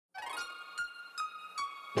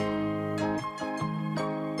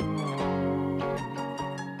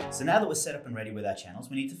So now that we're set up and ready with our channels,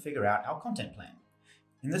 we need to figure out our content plan.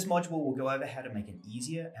 In this module, we'll go over how to make it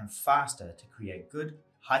easier and faster to create good,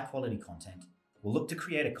 high quality content. We'll look to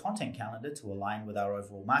create a content calendar to align with our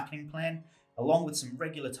overall marketing plan, along with some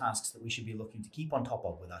regular tasks that we should be looking to keep on top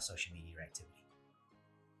of with our social media activity.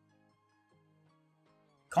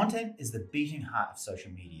 Content is the beating heart of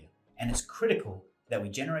social media, and it's critical that we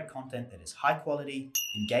generate content that is high quality,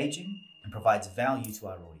 engaging, and provides value to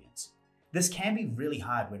our audience. This can be really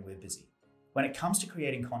hard when we're busy. When it comes to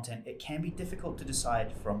creating content, it can be difficult to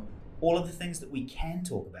decide from all of the things that we can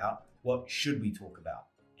talk about, what should we talk about?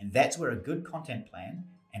 And that's where a good content plan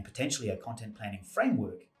and potentially a content planning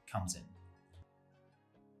framework comes in.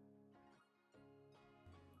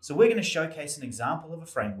 So we're going to showcase an example of a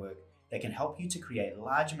framework that can help you to create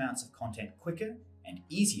large amounts of content quicker and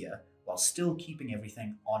easier while still keeping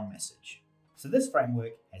everything on message. So this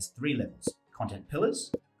framework has 3 levels: content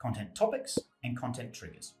pillars, content topics, and content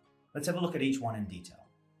triggers. Let's have a look at each one in detail.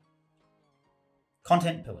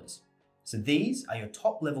 Content pillars. So these are your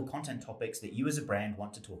top level content topics that you as a brand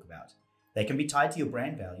want to talk about. They can be tied to your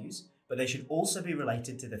brand values, but they should also be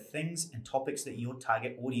related to the things and topics that your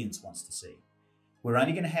target audience wants to see. We're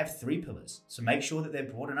only going to have 3 pillars, so make sure that they're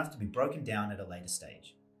broad enough to be broken down at a later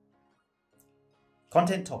stage.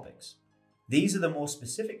 Content topics. These are the more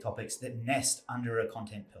specific topics that nest under a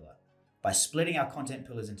content pillar. By splitting our content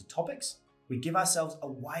pillars into topics, we give ourselves a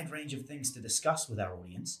wide range of things to discuss with our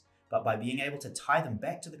audience, but by being able to tie them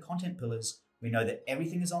back to the content pillars, we know that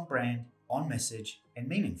everything is on brand, on message, and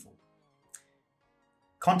meaningful.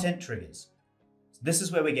 Content triggers. This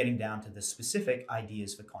is where we're getting down to the specific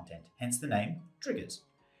ideas for content, hence the name triggers.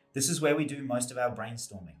 This is where we do most of our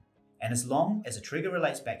brainstorming. And as long as a trigger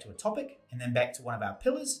relates back to a topic and then back to one of our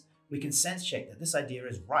pillars, we can sense check that this idea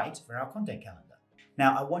is right for our content calendar.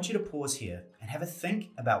 Now, I want you to pause here and have a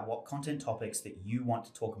think about what content topics that you want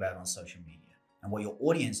to talk about on social media and what your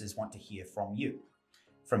audiences want to hear from you.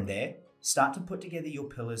 From there, start to put together your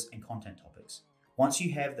pillars and content topics. Once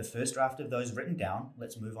you have the first draft of those written down,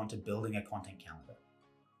 let's move on to building a content calendar.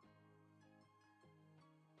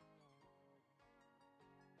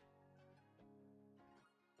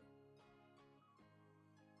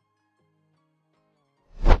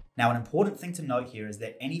 Now, an important thing to note here is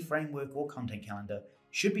that any framework or content calendar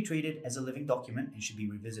should be treated as a living document and should be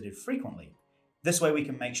revisited frequently. This way we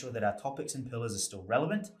can make sure that our topics and pillars are still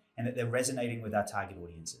relevant and that they're resonating with our target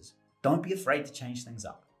audiences. Don't be afraid to change things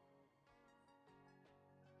up.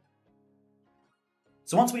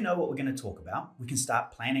 So once we know what we're going to talk about, we can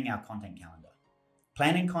start planning our content calendar.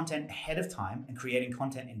 Planning content ahead of time and creating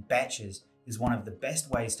content in batches is one of the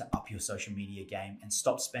best ways to up your social media game and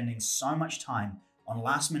stop spending so much time on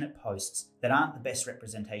last-minute posts that aren't the best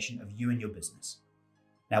representation of you and your business.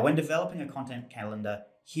 Now, when developing a content calendar,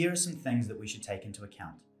 here are some things that we should take into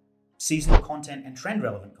account. Seasonal content and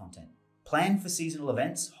trend-relevant content. Plan for seasonal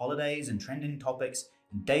events, holidays, and trending topics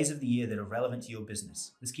and days of the year that are relevant to your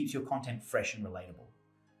business. This keeps your content fresh and relatable.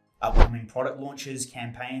 Upcoming product launches,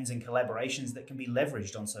 campaigns, and collaborations that can be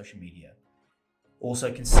leveraged on social media.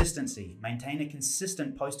 Also, consistency. Maintain a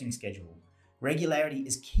consistent posting schedule. Regularity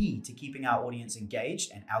is key to keeping our audience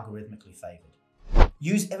engaged and algorithmically favored.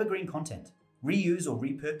 Use evergreen content. Reuse or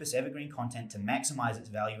repurpose evergreen content to maximize its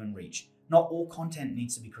value and reach. Not all content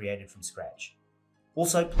needs to be created from scratch.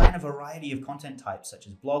 Also, plan a variety of content types such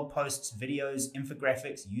as blog posts, videos,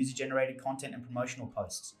 infographics, user-generated content, and promotional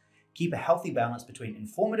posts. Keep a healthy balance between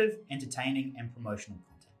informative, entertaining, and promotional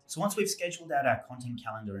content. So once we've scheduled out our content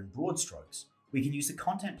calendar in broad strokes, we can use the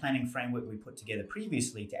content planning framework we put together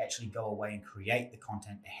previously to actually go away and create the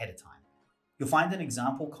content ahead of time. You'll find an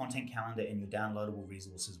example content calendar in your downloadable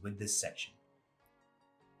resources with this section.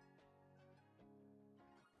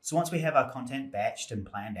 So once we have our content batched and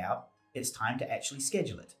planned out, it's time to actually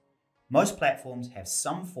schedule it. Most platforms have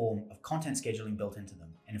some form of content scheduling built into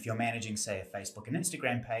them, and if you're managing, say, a Facebook and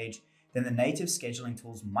Instagram page, then the native scheduling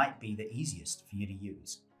tools might be the easiest for you to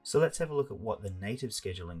use. So let's have a look at what the native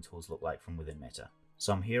scheduling tools look like from within Meta.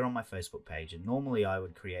 So I'm here on my Facebook page, and normally I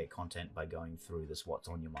would create content by going through this What's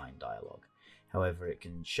on Your Mind dialogue. However, it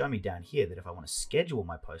can show me down here that if I want to schedule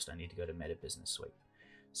my post, I need to go to Meta Business Suite.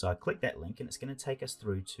 So I click that link and it's going to take us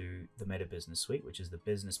through to the Meta Business Suite, which is the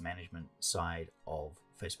business management side of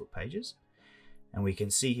Facebook pages. And we can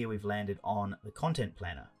see here we've landed on the content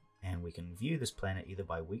planner, and we can view this planner either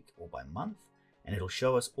by week or by month. And it'll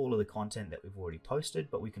show us all of the content that we've already posted,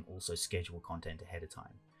 but we can also schedule content ahead of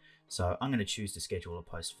time. So I'm going to choose to schedule a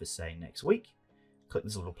post for, say, next week. Click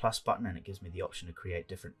this little plus button and it gives me the option to create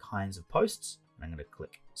different kinds of posts. And I'm going to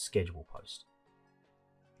click schedule post.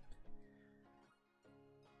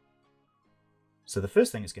 So the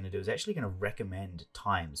first thing it's going to do is actually going to recommend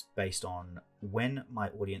times based on when my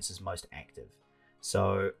audience is most active.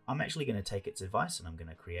 So I'm actually going to take its advice and I'm going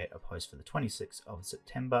to create a post for the 26th of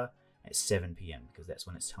September at 7 p.m. because that's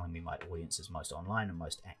when it's telling me my audience is most online and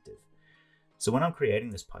most active. So when I'm creating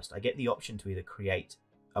this post, I get the option to either create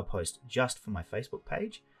a post just for my Facebook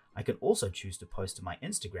page. I can also choose to post to my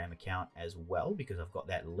Instagram account as well because I've got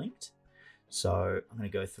that linked. So I'm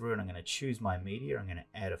going to go through and I'm going to choose my media. I'm going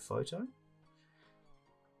to add a photo.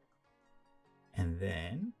 And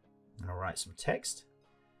then I'm going to write some text.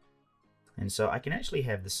 And so I can actually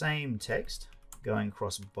have the same text going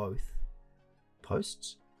across both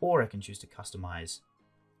posts, or I can choose to customize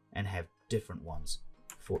and have different ones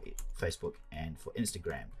for Facebook and for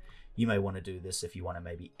Instagram. You may want to do this if you want to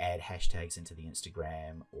maybe add hashtags into the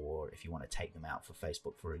Instagram, or if you want to take them out for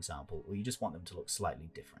Facebook, for example, or you just want them to look slightly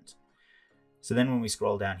different. So then when we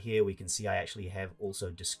scroll down here, we can see I actually have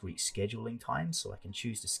also discrete scheduling times. So I can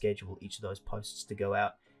choose to schedule each of those posts to go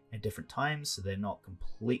out at different times so they're not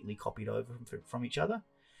completely copied over from each other.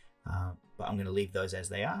 But I'm going to leave those as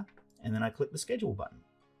they are. And then I click the schedule button.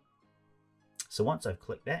 So once I've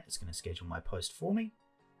clicked that, it's going to schedule my post for me.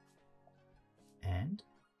 And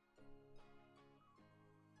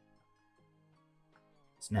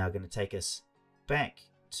it's now going to take us back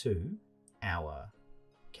to our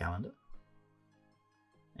calendar.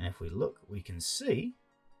 And if we look, we can see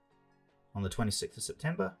on the 26th of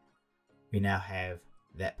September, we now have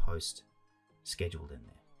that post scheduled in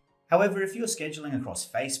there. However, if you're scheduling across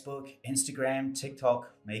Facebook, Instagram,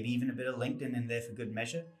 TikTok, maybe even a bit of LinkedIn in there for good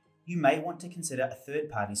measure, you may want to consider a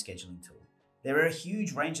third-party scheduling tool. There are a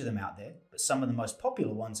huge range of them out there, but some of the most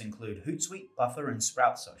popular ones include Hootsuite, Buffer, and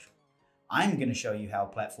Sprout Social. I'm going to show you how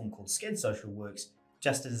a platform called Sked Social works,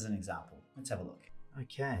 just as an example. Let's have a look.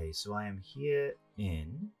 Okay, so I am here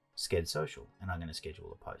in Sked Social, and I'm going to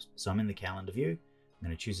schedule a post. So I'm in the calendar view. I'm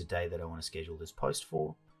going to choose a day that I want to schedule this post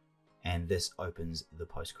for, and this opens the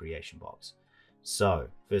post creation box. So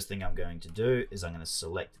first thing I'm going to do is I'm going to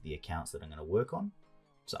select the accounts that I'm going to work on.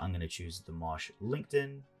 So I'm going to choose the Mosh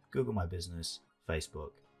LinkedIn, Google My Business,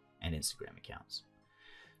 Facebook, and Instagram accounts.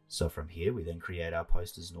 So from here, we then create our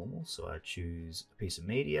post as normal. So I choose a piece of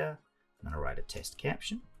media. I'm going to write a test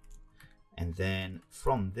caption. And then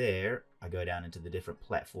from there, I go down into the different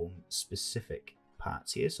platform specific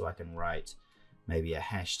parts here. So I can write maybe a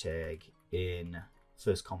hashtag in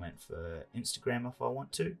first comment for Instagram if I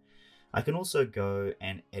want to. I can also go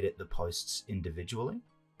and edit the posts individually,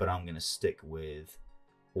 but I'm going to stick with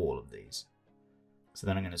all of these. So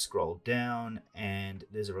then I'm going to scroll down, and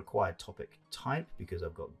there's a required topic type because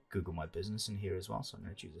I've got Google My Business in here as well. So I'm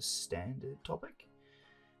going to choose a standard topic.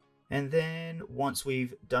 And then once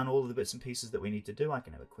we've done all of the bits and pieces that we need to do, I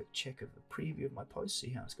can have a quick check of a preview of my post,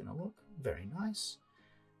 see how it's going to look. Very nice.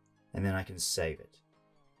 And then I can save it.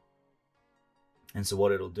 And so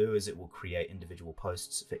what it'll do is it will create individual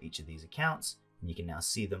posts for each of these accounts, and you can now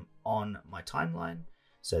see them on my timeline.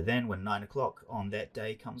 So then when 9 o'clock on that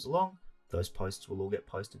day comes along, those posts will all get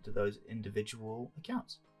posted to those individual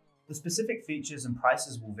accounts. The specific features and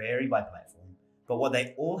prices will vary by platform, but what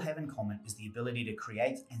they all have in common is the ability to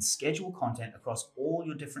create and schedule content across all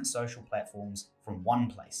your different social platforms from one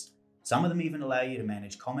place. Some of them even allow you to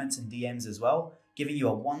manage comments and DMs as well, giving you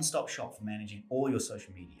a one-stop shop for managing all your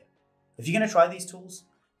social media. If you're going to try these tools,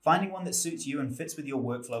 finding one that suits you and fits with your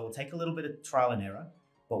workflow will take a little bit of trial and error,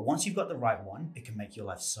 but once you've got the right one, it can make your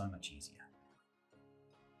life so much easier.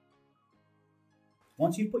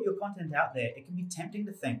 Once you've put your content out there, it can be tempting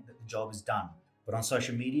to think that the job is done, but on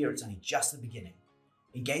social media, it's only just the beginning.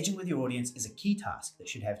 Engaging with your audience is a key task that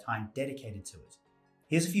should have time dedicated to it.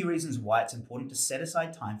 Here's a few reasons why it's important to set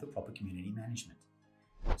aside time for proper community management.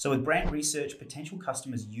 So with brand research, potential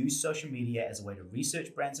customers use social media as a way to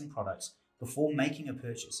research brands and products before making a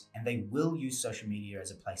purchase, and they will use social media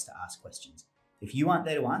as a place to ask questions. If you aren't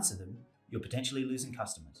there to answer them, you're potentially losing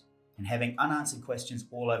customers, and having unanswered questions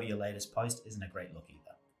all over your latest post isn't a great look either.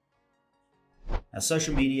 Now,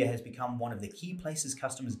 social media has become one of the key places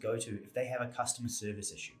customers go to if they have a customer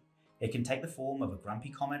service issue. It can take the form of a grumpy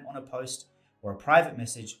comment on a post or a private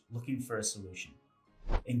message looking for a solution.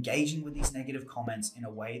 Engaging with these negative comments in a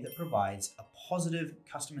way that provides a positive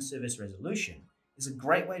customer service resolution is a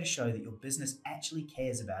great way to show that your business actually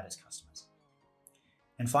cares about its customers.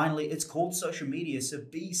 And finally, it's called social media, so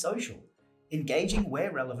be social. Engaging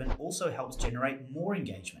where relevant also helps generate more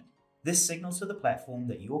engagement. This signals to the platform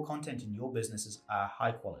that your content and your businesses are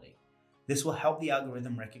high quality. This will help the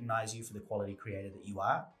algorithm recognize you for the quality creator that you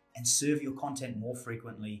are and serve your content more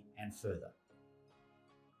frequently and further.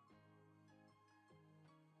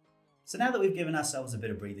 So now that we've given ourselves a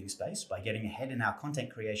bit of breathing space by getting ahead in our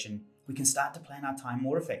content creation, we can start to plan our time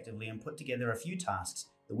more effectively and put together a few tasks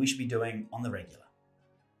that we should be doing on the regular.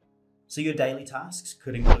 So your daily tasks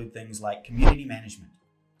could include things like community management.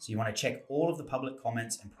 So you want to check all of the public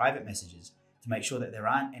comments and private messages to make sure that there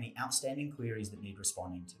aren't any outstanding queries that need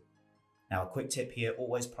responding to. Now, a quick tip here,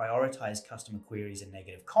 always prioritize customer queries and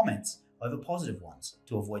negative comments over positive ones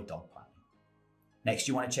to avoid dogpiling. Next,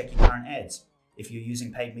 you want to check your current ads. If you're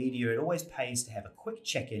using paid media, it always pays to have a quick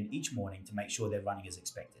check-in each morning to make sure they're running as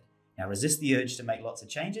expected. Now, resist the urge to make lots of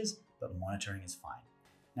changes, but monitoring is fine.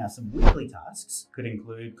 Now, some weekly tasks could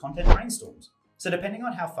include content brainstorms. So depending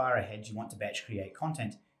on how far ahead you want to batch create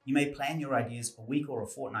content, you may plan your ideas a week or a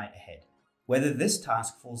fortnight ahead. Whether this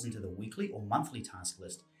task falls into the weekly or monthly task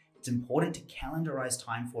list, it's important to calendarize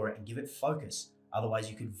time for it and give it focus. Otherwise,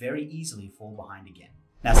 you could very easily fall behind again.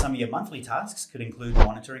 Now, some of your monthly tasks could include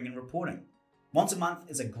monitoring and reporting. Once a month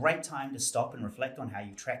is a great time to stop and reflect on how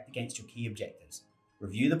you've tracked against your key objectives.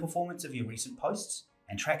 Review the performance of your recent posts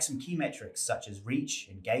and track some key metrics such as reach,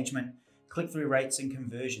 engagement, click-through rates, and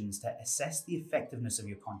conversions to assess the effectiveness of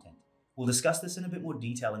your content. We'll discuss this in a bit more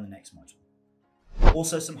detail in the next module.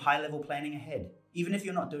 Also, some high-level planning ahead. Even if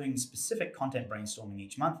you're not doing specific content brainstorming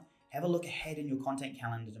each month, have a look ahead in your content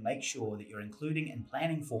calendar to make sure that you're including and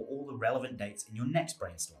planning for all the relevant dates in your next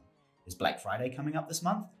brainstorm. Is Black Friday coming up this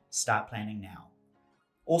month? Start planning now.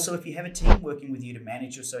 Also, if you have a team working with you to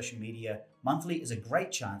manage your social media, monthly is a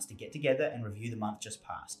great chance to get together and review the month just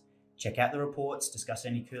passed. Check out the reports, discuss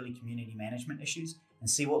any curly community management issues, and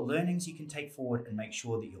see what learnings you can take forward and make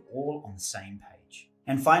sure that you're all on the same page.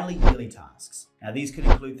 And finally, yearly tasks. Now, these could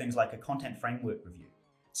include things like a content framework review.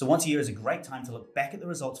 So once a year is a great time to look back at the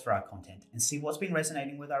results for our content and see what's been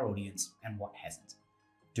resonating with our audience and what hasn't.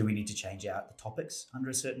 Do we need to change out the topics under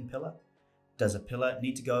a certain pillar? Does a pillar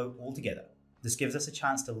need to go altogether? This gives us a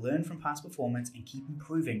chance to learn from past performance and keep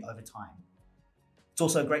improving over time. It's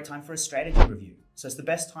also a great time for a strategy review. So it's the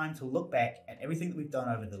best time to look back at everything that we've done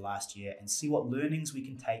over the last year and see what learnings we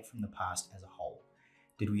can take from the past as a whole.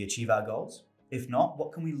 Did we achieve our goals? If not,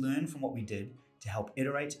 what can we learn from what we did to help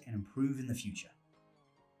iterate and improve in the future?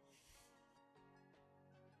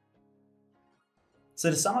 So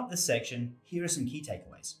to sum up this section, here are some key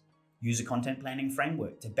takeaways. Use a content planning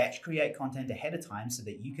framework to batch create content ahead of time so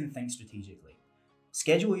that you can think strategically.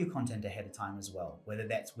 Schedule your content ahead of time as well, whether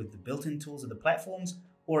that's with the built-in tools of the platforms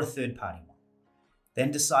or a third-party one. Then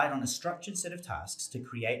decide on a structured set of tasks to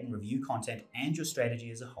create and review content and your strategy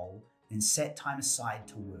as a whole, then set time aside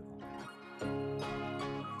to work on it.